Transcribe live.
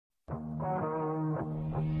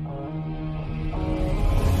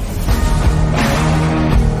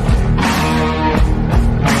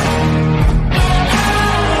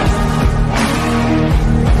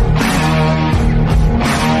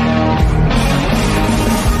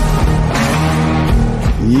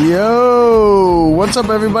What's up,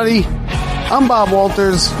 everybody? I'm Bob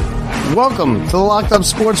Walters. Welcome to the Locked Up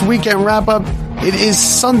Sports Weekend Wrap-Up. It is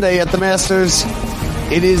Sunday at the Masters.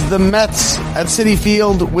 It is the Mets at Citi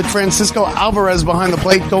Field with Francisco Alvarez behind the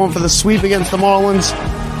plate going for the sweep against the Marlins.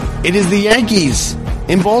 It is the Yankees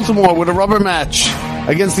in Baltimore with a rubber match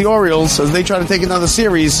against the Orioles as they try to take another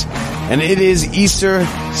series. And it is Easter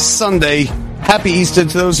Sunday. Happy Easter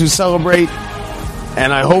to those who celebrate.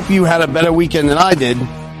 And I hope you had a better weekend than I did,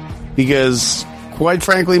 because quite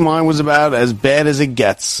frankly, mine was about as bad as it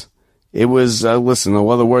gets. It was, listen, no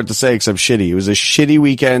other word to say except shitty. It was a shitty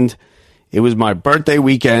weekend. It was my birthday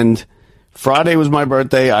weekend. Friday was my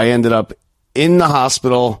birthday. I ended up in the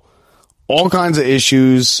hospital. All kinds of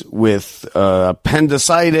issues with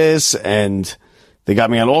appendicitis, and they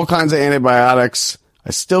got me on all kinds of antibiotics.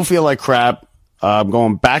 I still feel like crap. I'm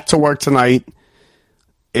going back to work tonight.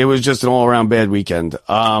 It was just an all-around bad weekend.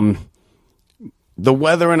 The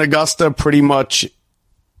weather in Augusta pretty much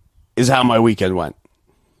is how my weekend went.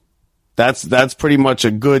 That's pretty much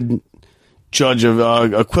a good judge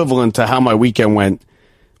of equivalent to how my weekend went.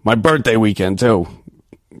 My birthday weekend, too.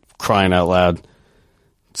 Crying out loud.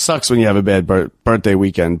 Sucks when you have a bad birthday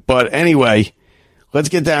weekend. But anyway, let's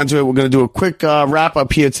get down to it. We're going to do a quick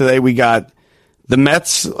wrap-up here today. We got the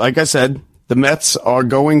Mets. Like I said, the Mets are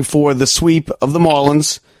going for the sweep of the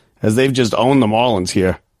Marlins, as they've just owned the Marlins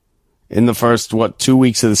here. In the first, 2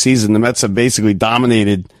 weeks of the season, the Mets have basically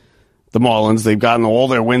dominated the Marlins. They've gotten all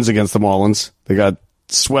their wins against the Marlins. They got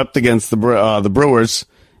swept against the Brewers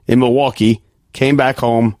in Milwaukee, came back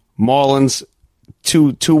home. Marlins,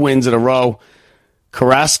 two wins in a row.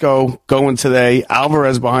 Carrasco going today.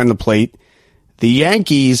 Alvarez behind the plate. The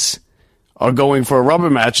Yankees are going for a rubber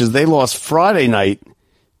match as they lost Friday night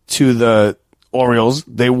to the Orioles.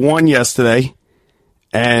 They won yesterday,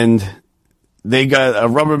 and they got a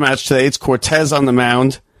rubber match today. It's Cortez on the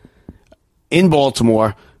mound in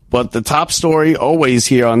Baltimore. But the top story always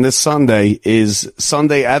here on this Sunday is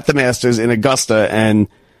Sunday at the Masters in Augusta. And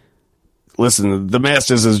listen, the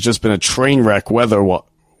Masters has just been a train wreck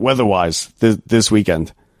weather-wise this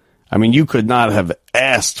weekend. I mean, you could not have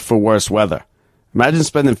asked for worse weather. Imagine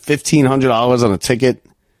spending $1,500 on a ticket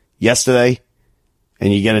yesterday,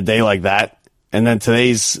 and you get a day like that. And then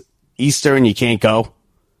today's Easter, and you can't go.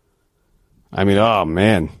 I mean, oh,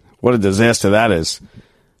 man, what a disaster that is.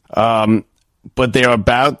 But they're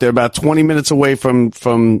about 20 minutes away from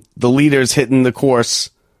the leaders hitting the course.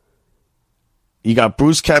 You got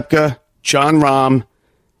Bruce Koepka, Jon Rahm,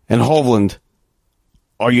 and Hovland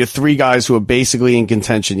are your three guys who are basically in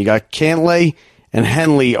contention. You got Cantlay and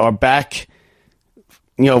Henley are back,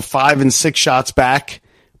 5 and 6 shots back,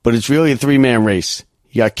 but it's really a three-man race.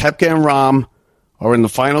 You got Koepka and Rahm are in the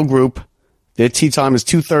final group. Their tee time is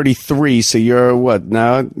 2:33, so you're what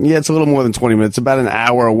now? Yeah, it's a little more than 20 minutes, about an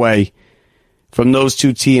hour away from those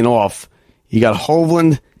two teeing off. You got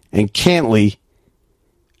Hovland and Cantlay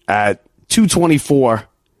at 2:24,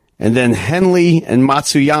 and then Henley and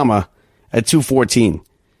Matsuyama at 2:14.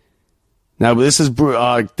 Now, this is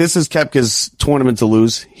Koepka's tournament to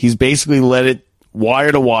lose. He's basically led it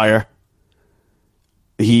wire to wire.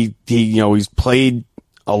 He's played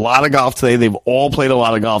a lot of golf today. They've all played a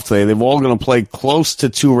lot of golf today. They've all going to play close to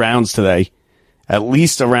 2 rounds today, at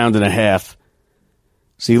least a round and a half.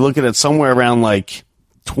 So you're looking at somewhere around like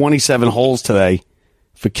 27 holes today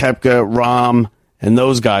for Koepka, Rahm, and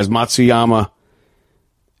those guys, Matsuyama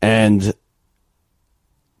and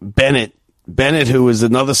Bennett. Bennett, who is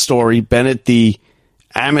another story. Bennett, the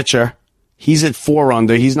amateur, he's at 4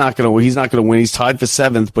 under. He's not going to win. He's tied for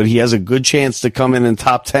 7th, but he has a good chance to come in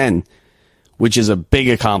top 10, which is a big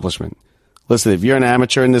accomplishment. Listen, if you're an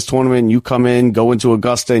amateur in this tournament, you come in, go into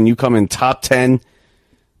Augusta, and you come in top 10,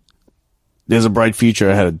 there's a bright future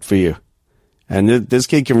ahead for you. And this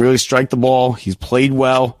kid can really strike the ball. He's played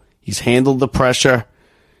well. He's handled the pressure.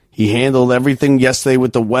 He handled everything yesterday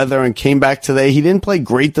with the weather and came back today. He didn't play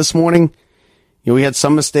great this morning. He had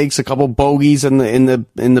some mistakes, a couple bogeys in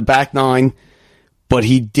the back nine, but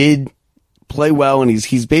he did play well, and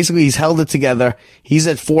he's held it together. He's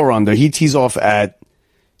at 4 under. He tees off at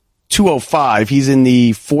 2:05. He's in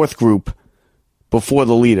the 4th group before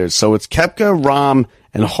the leaders. So it's Koepka, Rahm,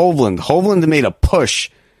 and Hovland. Hovland made a push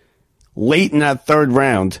late in that 3rd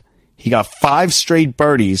round. He got 5 straight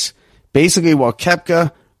birdies, basically while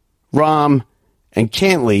Koepka, Rahm, and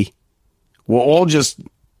Cantlay were all just,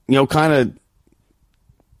 kind of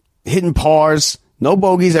hitting pars, no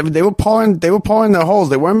bogeys. They were parring their holes.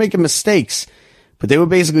 They weren't making mistakes, but they were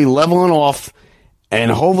basically leveling off.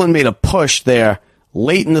 And Hovland made a push there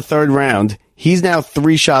late in the 3rd round. He's now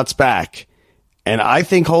 3 shots back, and I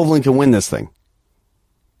think Hovland can win this thing.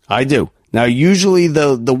 I do. Now, usually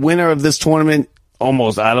the winner of this tournament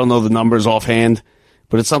almost, I don't know the numbers offhand,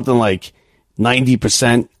 but it's something like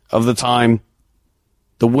 90% of the time,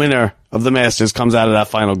 the winner of the Masters comes out of that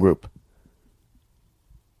final group.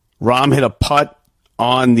 Rahm hit a putt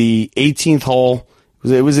on the 18th hole.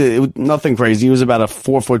 It was nothing crazy. It was about a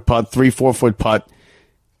 4-foot putt, 4-foot putt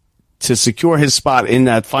to secure his spot in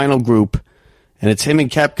that final group. And it's him and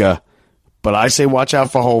Koepka. But I say watch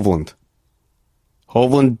out for Hovland.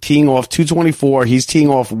 Hovland teeing off 224. He's teeing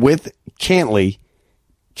off with Cantlay,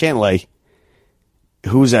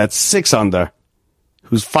 who's at 6 under,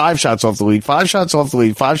 who's 5 shots off the lead. 5 shots off the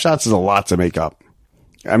lead. 5 shots is a lot to make up.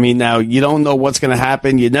 I mean, now, you don't know what's going to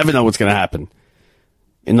happen. You never know what's going to happen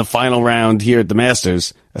in the final round here at the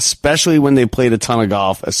Masters, especially when they played a ton of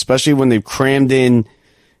golf, especially when they've crammed in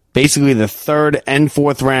basically the 3rd and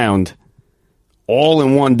 4th round all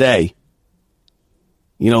in one day.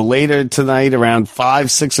 You know, later tonight around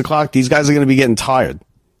 5, 6 o'clock, these guys are going to be getting tired.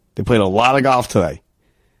 They played a lot of golf today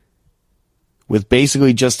with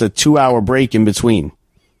basically just a 2-hour break in between.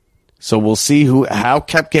 So we'll see how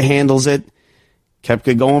Koepka handles it.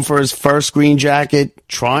 Koepka going for his first green jacket,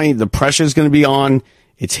 the pressure's going to be on.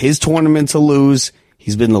 It's his tournament to lose.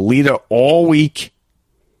 He's been the leader all week.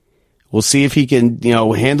 We'll see if he can,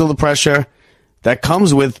 handle the pressure that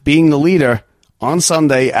comes with being the leader on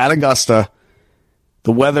Sunday at Augusta.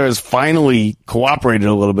 The weather has finally cooperated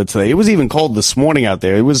a little bit today. It was even cold this morning out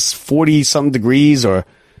there. It was 40-something degrees or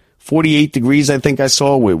 48 degrees, I think I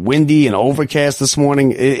saw, with windy and overcast this morning.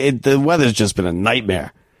 The weather's just been a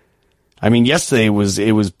nightmare. I mean, yesterday it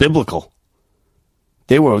was biblical.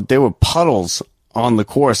 There were puddles on the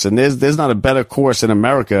course, and there's not a better course in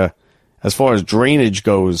America as far as drainage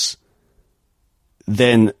goes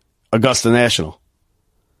than Augusta National.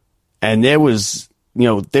 And there was,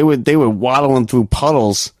 they were waddling through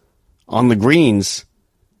puddles on the greens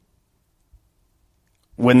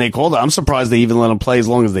when they called it. I'm surprised they even let them play as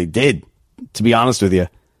long as they did, to be honest with you.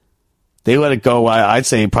 They let it go, I'd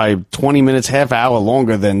say, probably 20 minutes, half hour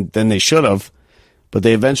longer than they should have. But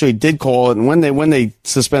they eventually did call it, and when they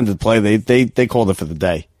suspended play, they called it for the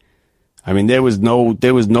day. I mean, there was no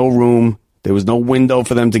room, there was no window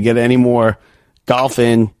for them to get any more golf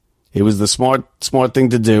in. It was the smart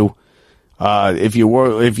thing to do. If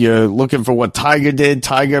you're looking for what Tiger did,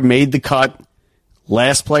 Tiger made the cut.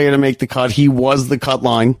 Last player to make the cut, he was the cut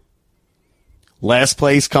line. Last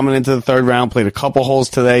place coming into the 3rd round, played a couple holes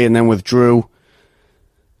today and then withdrew.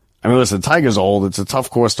 I mean, listen, Tiger's old. It's a tough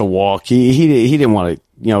course to walk. He didn't want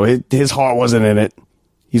to, his heart wasn't in it.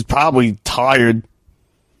 He's probably tired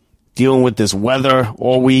dealing with this weather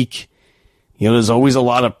all week. There's always a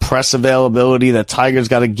lot of press availability that Tiger's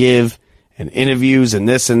got to give and interviews and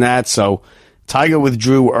this and that. So Tiger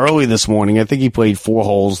withdrew early this morning. I think he played 4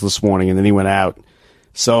 holes this morning and then he went out.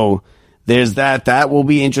 So there's that. That will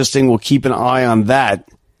be interesting. We'll keep an eye on that.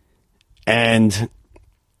 And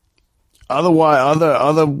otherwise,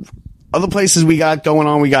 other places we got going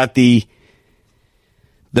on, we got the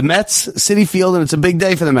Mets, Citi Field, and it's a big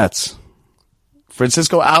day for the Mets.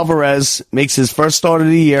 Francisco Alvarez makes his first start of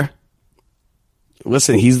the year.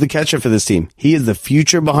 Listen, he's the catcher for this team. He is the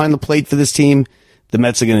future behind the plate for this team. The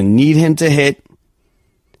Mets are going to need him to hit.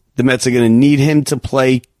 The Mets are going to need him to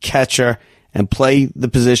play catcher and play the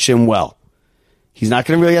position well. He's not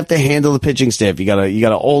going to really have to handle the pitching staff. You got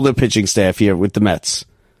an older pitching staff here with the Mets.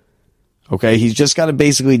 Okay, he's just got to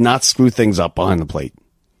basically not screw things up behind the plate.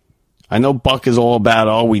 I know Buck is all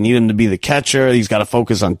about, we need him to be the catcher. He's got to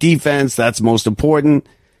focus on defense. That's most important.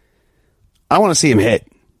 I want to see him hit.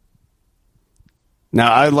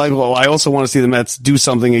 Now, I also want to see the Mets do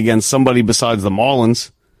something against somebody besides the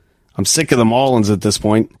Marlins. I'm sick of the Marlins at this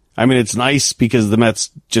point. I mean, it's nice because the Mets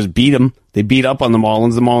just beat them. They beat up on the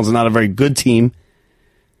Marlins. The Marlins are not a very good team.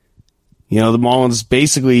 The Marlins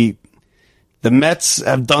basically, the Mets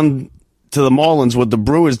have done to the Marlins what the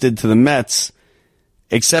Brewers did to the Mets,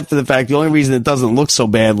 except for the fact the only reason it doesn't look so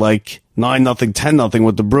bad like 9-0, 10-0,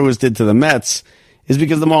 what the Brewers did to the Mets, is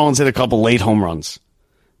because the Marlins hit a couple late home runs.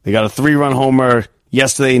 They got a 3-run homer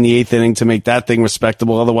yesterday in the 8th inning to make that thing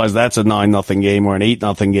respectable. Otherwise, that's a 9-0 game or an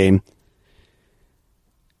 8-0 game.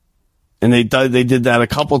 And they did that a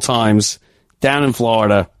couple times down in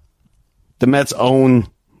Florida. The Mets own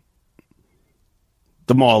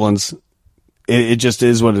the Marlins. It just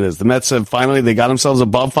is what it is. The Mets have they got themselves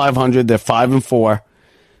above 500. They're 5-4.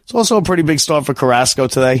 It's also a pretty big start for Carrasco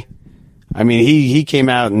today. I mean, he came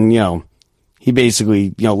out and, he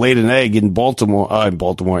basically, laid an egg in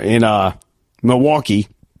Milwaukee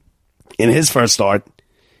in his first start.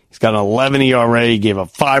 He's got an 11 ERA. He gave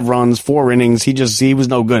up 5 runs, 4 innings. He was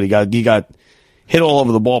no good. He got hit all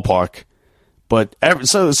over the ballpark. But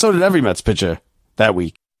so did every Mets pitcher that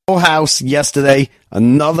week. Full house yesterday.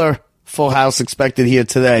 Another full house expected here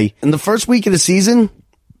today. In the first week of the season,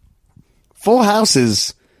 full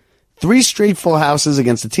houses, 3 straight full houses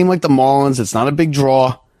against a team like the Marlins. It's not a big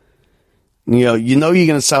draw. You know you're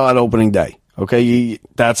going to sell out opening day. Okay,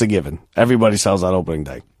 that's a given. Everybody sells out opening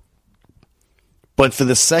day. But for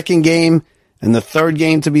the second game and the third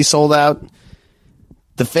game to be sold out,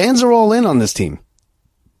 the fans are all in on this team.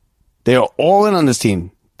 They are all in on this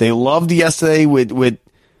team. They loved yesterday with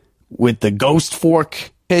the Ghost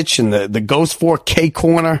Fork pitch and the Ghost Fork K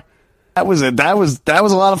corner. That was a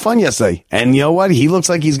lot of fun yesterday. And you know what? He looks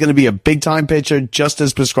like he's going to be a big time pitcher, just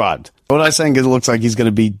as prescribed. What I'm saying is, it looks like he's going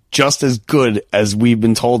to be just as good as we've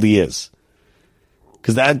been told he is.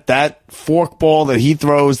 Because that fork ball that he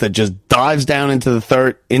throws that just dives down into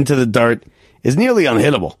the dirt is nearly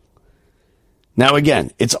unhittable. Now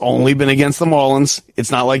again, it's only been against the Marlins. It's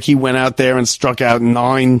not like he went out there and struck out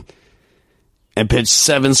 9 and pitched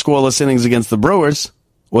 7 scoreless innings against the Brewers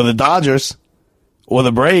or the Dodgers or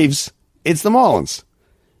the Braves. It's the Marlins.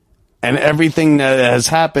 And everything that has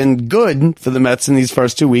happened good for the Mets in these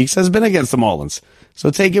first 2 weeks has been against the Marlins. So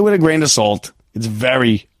take it with a grain of salt. It's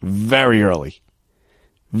very, very early.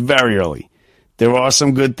 Very early. There are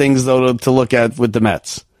some good things, though, to look at with the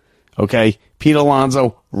Mets. Okay? Pete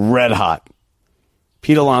Alonso, red hot.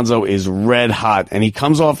 Pete Alonso is red hot, and he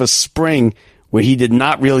comes off a spring where he did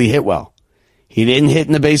not really hit well. He didn't hit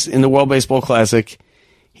in the World Baseball Classic.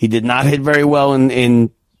 He did not hit very well in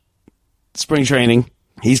spring training.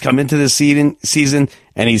 He's come into this season,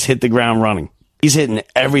 and he's hit the ground running. He's hitting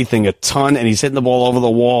everything a ton, and he's hitting the ball over the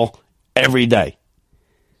wall every day.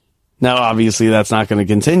 Now, obviously, that's not going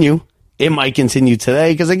to continue. It might continue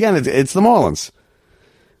today because, again, it's the Marlins.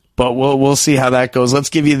 But we'll see how that goes. Let's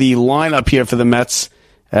give you the lineup here for the Mets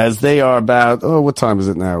as they are about, what time is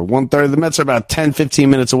it now? 1:30. The Mets are about 10, 15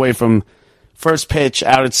 minutes away from first pitch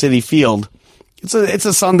out at Citi Field. It's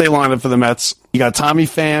a Sunday lineup for the Mets. You got Tommy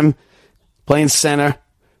Pham playing center.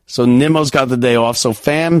 So Nimmo's got the day off. So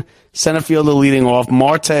Pham, center fielder leading off.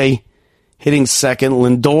 Marte hitting second.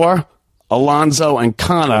 Lindor, Alonso, and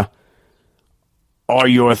Kana are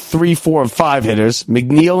your 3, 4, and 5 hitters.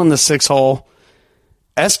 McNeil in the 6 hole.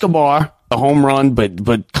 Escobar, a home run,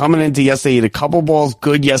 but coming into yesterday, he had a couple balls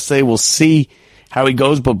good yesterday. We'll see how he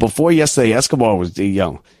goes. But before yesterday, Escobar was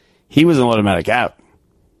young. He was an automatic out.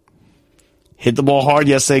 Hit the ball hard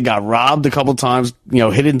yesterday, got robbed a couple times,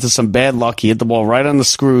 hit into some bad luck. He hit the ball right on the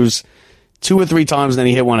screws 2 or 3 times, and then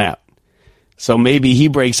he hit one out. So maybe he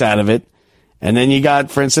breaks out of it. And then you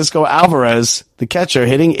got Francisco Alvarez, the catcher,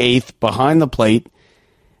 hitting 8th behind the plate,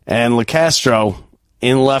 and LeCastro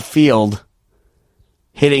in left field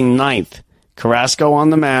hitting 9th. Carrasco on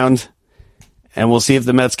the mound, and we'll see if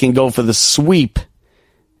the Mets can go for the sweep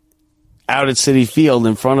out at Citi Field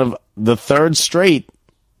in front of the 3rd straight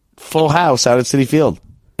full house out at Citi Field.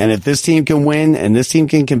 And if this team can win and this team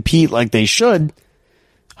can compete like they should,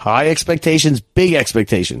 high expectations, big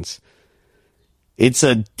expectations. It's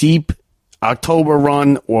a deep October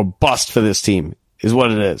run or bust for this team is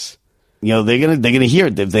what it is. They're gonna hear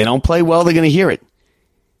it. If they don't play well, they're gonna hear it.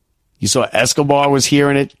 You saw Escobar was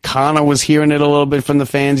hearing it. Kana was hearing it a little bit from the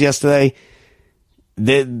fans yesterday.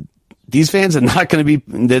 These fans are not going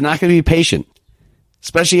to be patient,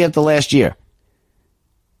 especially after last year.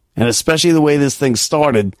 And especially the way this thing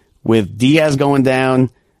started with Diaz going down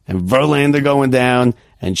and Verlander going down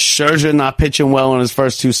and Scherzer not pitching well in his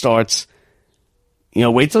first 2 starts.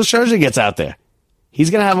 Wait till Scherzer gets out there. He's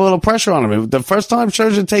going to have a little pressure on him. The first time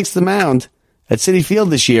Scherzer takes the mound at Citi Field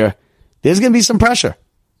this year, there's going to be some pressure.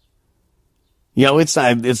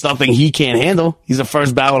 It's nothing he can't handle. He's a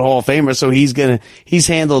first ballot Hall of Famer, so he's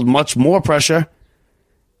handled much more pressure,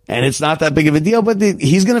 and it's not that big of a deal, but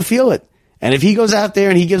he's going to feel it. And if he goes out there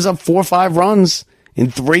and he gives up 4 or 5 runs in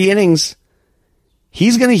 3 innings,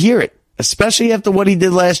 he's going to hear it, especially after what he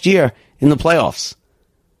did last year in the playoffs.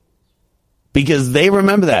 Because they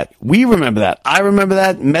remember that. We remember that. I remember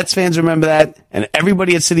that. Mets fans remember that. And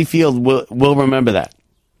everybody at Citi Field will remember that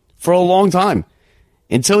for a long time.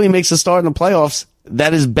 Until he makes a start in the playoffs,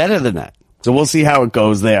 that is better than that. So we'll see how it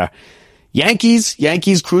goes there. Yankees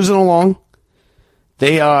cruising along.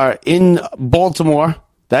 They are in Baltimore.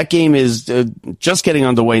 That game is just getting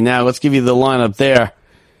underway now. Let's give you the lineup there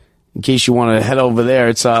in case you want to head over there.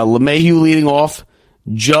 It's LeMahieu leading off.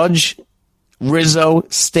 Judge, Rizzo,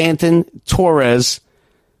 Stanton, Torres,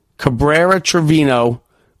 Cabrera, Trevino,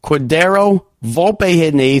 Cordero, Volpe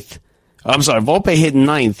hitting 8th. Volpe hitting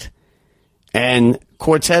 9th. And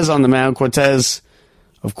Cortez on the mound. Cortez,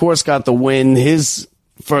 of course, got the win his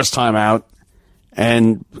first time out.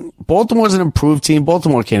 And Baltimore's an improved team.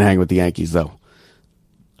 Baltimore can't hang with the Yankees, though.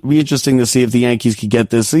 It'll be interesting to see if the Yankees could get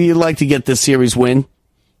this. So you'd like to get this series win.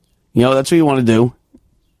 That's what you want to do.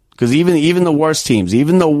 Because even the worst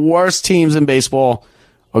teams in baseball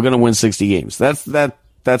are going to win 60 games.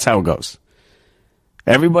 That's how it goes.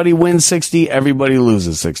 Everybody wins 60, everybody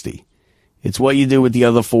loses 60. It's what you do with the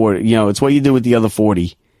other 40. It's what you do with the other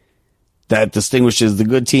 40 that distinguishes the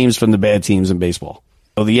good teams from the bad teams in baseball.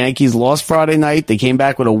 So the Yankees lost Friday night. They came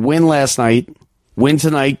back with a win last night. Win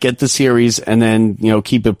tonight, get the series, and then,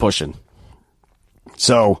 keep it pushing.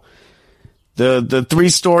 So the three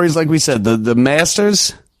stories, like we said, the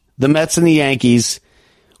Masters, the Mets, and the Yankees.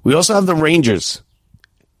 We also have the Rangers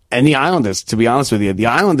and the Islanders, to be honest with you. The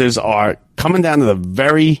Islanders are coming down to the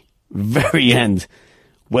very, very end.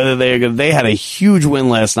 Whether they had a huge win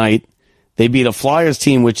last night. They beat a Flyers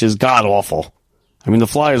team, which is god-awful. I mean, the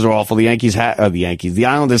Flyers are awful. The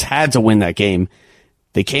Islanders had to win that game.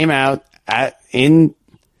 They came out in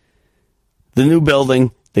the new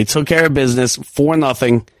building. They took care of business,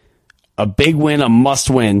 4-0. A big win, a must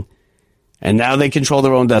win. And now they control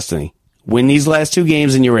their own destiny. Win these last two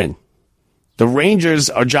games and you're in. The Rangers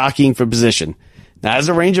are jockeying for position. Now, as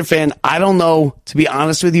a Ranger fan, I don't know, to be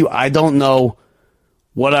honest with you, I don't know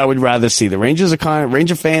what I would rather see. The Ranger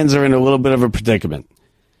fans are in a little bit of a predicament.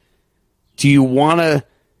 Do you want to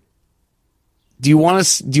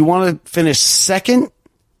finish second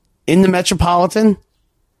in the Metropolitan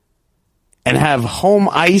and have home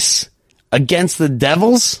ice against the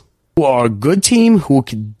Devils, who are a good team who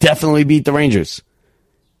could definitely beat the Rangers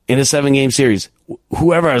in a 7-game series,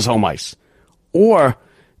 whoever has home ice? Or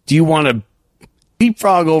do you want to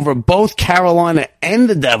leapfrog over both Carolina and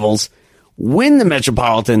the Devils, win the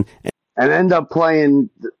Metropolitan, and end up playing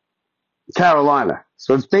Carolina?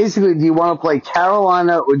 So it's basically, do you want to play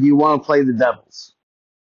Carolina or do you want to play the Devils?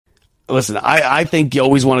 Listen, I think you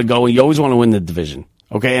always want to go and you always want to win the division.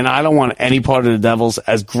 Okay, and I don't want any part of the Devils.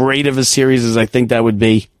 As great of a series as I think that would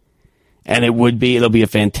be, and it'll be a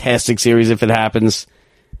fantastic series if it happens.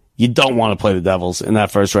 You don't want to play the Devils in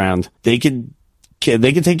that first round. They could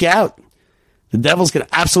take you out. The Devils can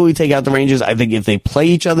absolutely take out the Rangers. I think if they play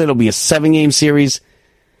each other, it'll be a 7-game series.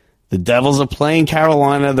 The Devils are playing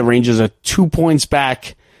Carolina. The Rangers are 2 points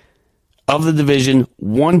back of the division,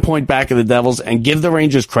 1 point back of the Devils, and give the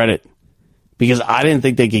Rangers credit because I didn't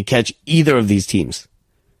think they could catch either of these teams.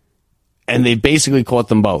 And they basically caught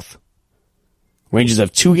them both. Rangers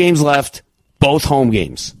have 2 games left, both home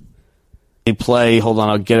games. They play, hold on,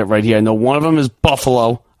 I'll get it right here. I know one of them is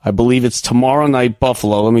Buffalo. I believe it's tomorrow night,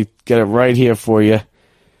 Buffalo. Let me get it right here for you.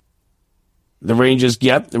 The Rangers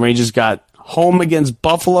got home against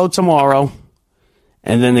Buffalo tomorrow,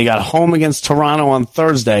 and then they got home against Toronto on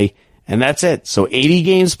Thursday, and that's it. So 80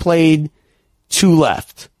 games played, 2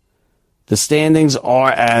 left. The standings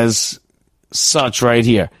are as such right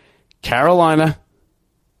here. Carolina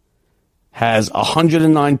has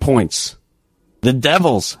 109 points. The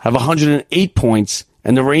Devils have 108 points,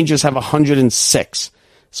 and the Rangers have 106.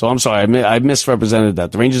 So I'm sorry, I misrepresented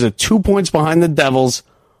that. The Rangers are 2 points behind the Devils,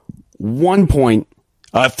 3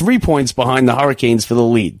 points behind the Hurricanes for the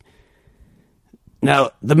lead.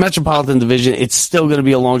 Now, the Metropolitan Division, it's still going to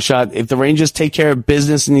be a long shot. If the Rangers take care of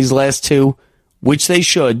business in these last 2, which they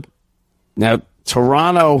should. Now,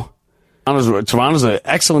 Toronto's an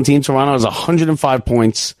excellent team. Toronto has 105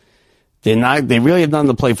 points. They really have nothing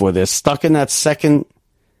to play for. They're stuck in that second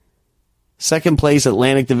place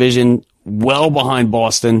Atlantic Division, well behind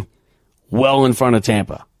Boston, well in front of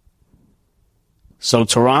Tampa. So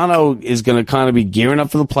Toronto is going to kind of be gearing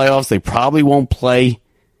up for the playoffs. They probably won't play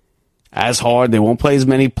as hard. They won't play as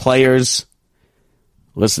many players.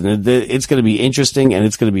 Listen, it's going to be interesting and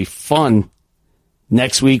it's going to be fun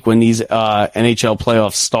next week when these NHL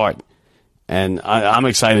playoffs start. And I'm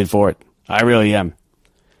excited for it. I really am.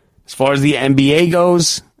 As far as the NBA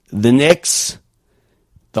goes, the Knicks,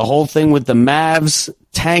 the whole thing with the Mavs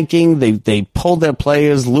tanking, they pulled their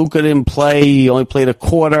players. Luka didn't play. He only played a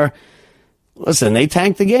quarter. Listen, they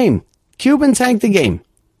tanked the game. Cuban tanked the game.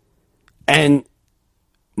 And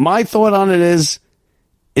my thought on it is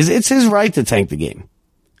it's his right to tank the game.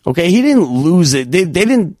 Okay, he didn't lose it.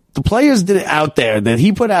 The players that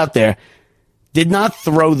he put out there did not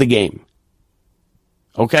throw the game.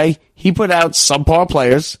 Okay? He put out subpar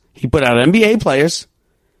players. He put out NBA players.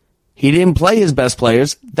 He didn't play his best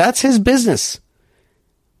players. That's his business.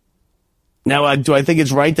 Now, do I think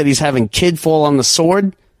it's right that he's having Kid fall on the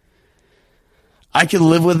sword? I can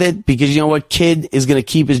live with it because you know what? Kid is going to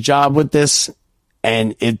keep his job with this,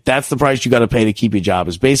 and that's the price you got to pay to keep your job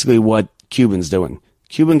is basically what Cuban's doing.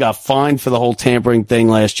 Cuban got fined for the whole tampering thing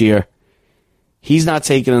last year. He's not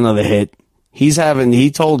taking another hit.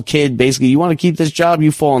 He told Kid basically, you want to keep this job,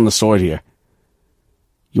 you fall on the sword here.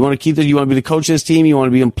 You want to keep this? You want to be the coach of this team? You want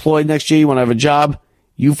to be employed next year? You want to have a job?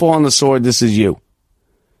 You fall on the sword. This is you.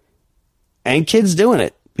 And Kid's doing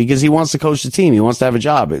it because he wants to coach the team. He wants to have a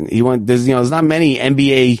job. And there's not many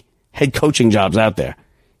NBA head coaching jobs out there.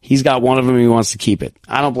 He's got one of them and he wants to keep it.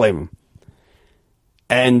 I don't blame him.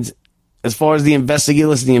 And as far as the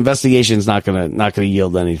investigation is not gonna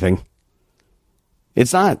yield anything.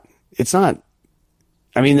 It's not.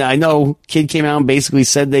 I mean, I know Kid came out and basically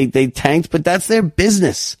said they tanked, but that's their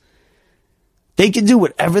business. They can do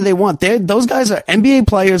whatever they want. Those guys are NBA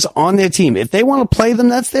players on their team. If they want to play them,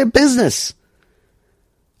 that's their business.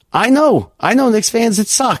 I know Knicks fans, it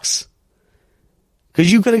sucks.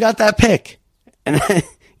 Because you could have got that pick. And,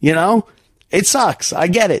 it sucks. I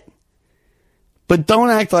get it. But don't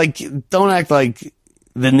act like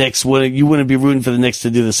the Knicks you wouldn't be rooting for the Knicks to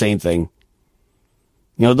do the same thing.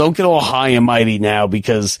 Don't get all high and mighty now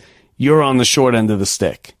because you're on the short end of the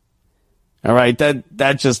stick. All right.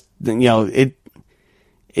 That just, it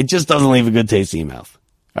just doesn't leave a good taste in your mouth.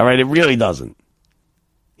 All right. It really doesn't.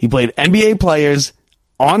 He played NBA players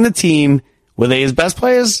on the team. Were they his best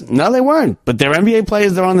players? No, they weren't. But they're NBA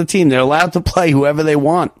players. They're on the team. They're allowed to play whoever they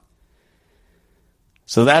want.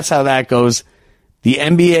 So that's how that goes. The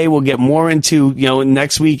NBA will get more into,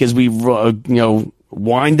 next week as we,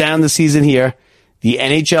 wind down the season here. The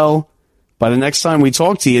NHL, by the next time we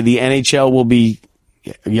talk to you, the NHL will be,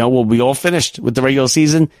 we'll be all finished with the regular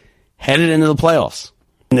season, headed into the playoffs.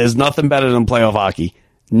 And there's nothing better than playoff hockey.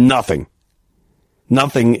 Nothing.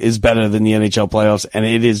 Nothing is better than the NHL playoffs, and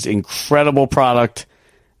it is incredible product,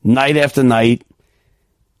 night after night,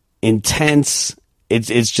 intense.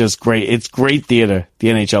 It's just great. It's great theater, the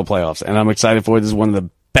NHL playoffs, and I'm excited for it. This is one of the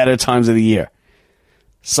better times of the year.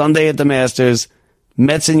 Sunday at the Masters,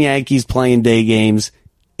 Mets and Yankees playing day games,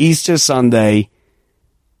 Easter Sunday,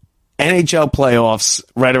 NHL playoffs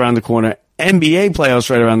right around the corner, NBA playoffs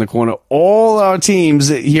right around the corner. All our teams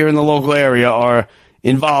here in the local area are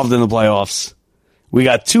involved in the playoffs. We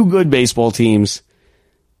got two good baseball teams,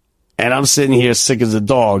 and I'm sitting here sick as a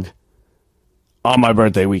dog on my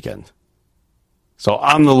birthday weekend. So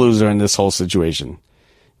I'm the loser in this whole situation.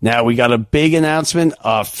 Now, we got a big announcement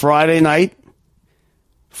Friday night.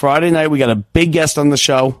 Friday night, we got a big guest on the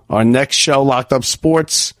show. Our next show, Locked Up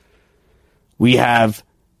Sports. We have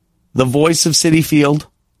the voice of Citi Field,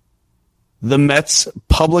 the Mets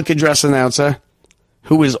public address announcer,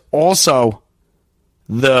 who is also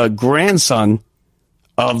the grandson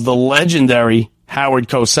of the legendary Howard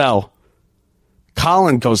Cosell.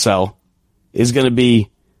 Colin Cosell is going to be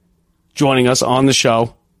joining us on the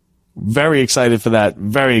show. Very excited for that.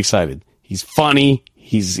 Very excited. He's funny.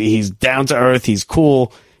 He's down to earth. He's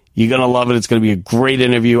cool. You're going to love it. It's going to be a great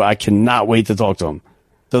interview. I cannot wait to talk to him.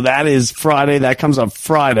 So that is Friday. That comes up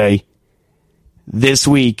Friday this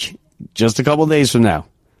week, just a couple days from now.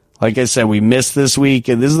 Like I said, we missed this week,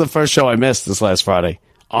 and this is the first show I missed this last Friday.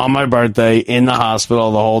 On my birthday, in the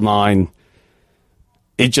hospital, the whole nine.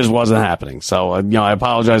 It just wasn't happening. So, I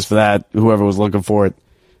apologize for that, whoever was looking for it.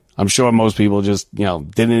 I'm sure most people just,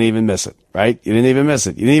 didn't even miss it, right? You didn't even miss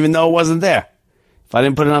it. You didn't even know it wasn't there. If I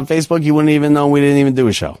didn't put it on Facebook, you wouldn't even know we didn't even do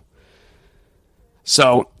a show.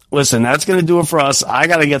 So, listen, that's going to do it for us. I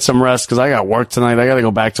got to get some rest because I got work tonight. I got to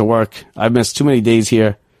go back to work. I've missed too many days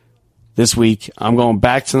here this week. I'm going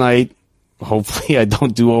back tonight. Hopefully I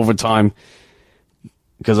don't do overtime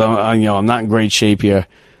because I'm not in great shape here.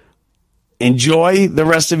 Enjoy the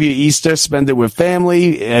rest of your Easter. Spend it with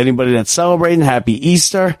family. Anybody that's celebrating, happy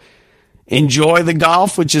Easter. Enjoy the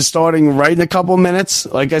golf, which is starting right in a couple minutes.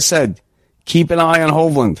 Like I said, keep an eye on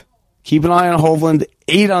Hovland. Keep an eye on Hovland.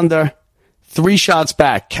 8 under, 3 shots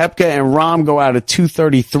back. Koepka and Rahm go out at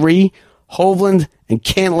 233. Hovland and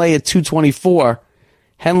Cantlay at 224.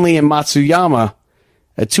 Henley and Matsuyama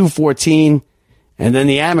at 214. And then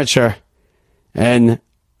the amateur and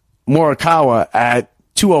Morikawa at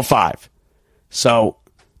 205. So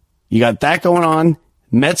you got that going on.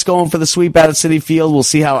 Mets going for the sweep out at Citi Field. We'll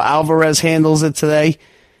see how Alvarez handles it today.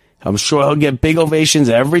 I'm sure he'll get big ovations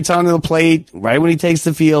every time to the plate. Right when he takes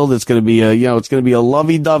the field, it's going to be a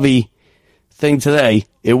lovey-dovey thing today.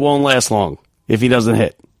 It won't last long if he doesn't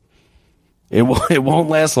hit. It won't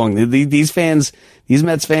last long. These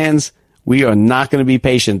Mets fans, we are not going to be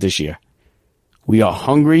patient this year. We are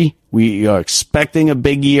hungry. We are expecting a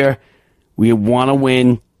big year. We want to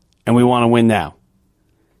win, and we want to win now.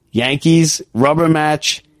 Yankees, rubber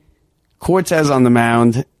match, Cortez on the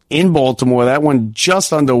mound in Baltimore. That one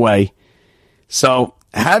just underway. So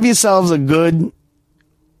have yourselves a good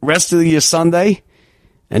rest of your Sunday.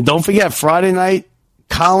 And don't forget, Friday night,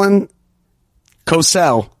 Colin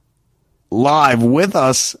Cosell live with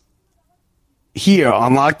us here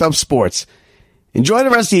on Locked Up Sports. Enjoy the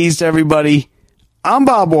rest of Easter, everybody. I'm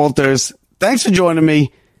Bob Walters. Thanks for joining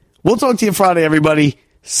me. We'll talk to you Friday, everybody.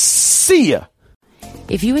 See ya.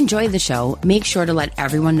 If you enjoyed the show, make sure to let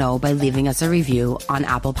everyone know by leaving us a review on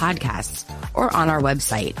Apple Podcasts or on our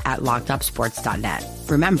website at lockedupsports.net.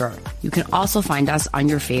 Remember, you can also find us on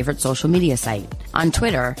your favorite social media site, on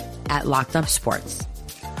Twitter at lockedupsports,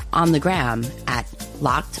 on the gram at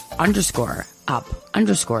locked_up_sports.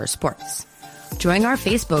 Join our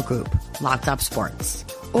Facebook group, Locked Up Sports,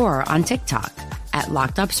 or on TikTok at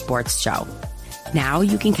Locked Up Sports Show. Now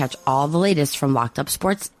you can catch all the latest from Locked Up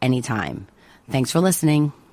Sports anytime. Thanks for listening.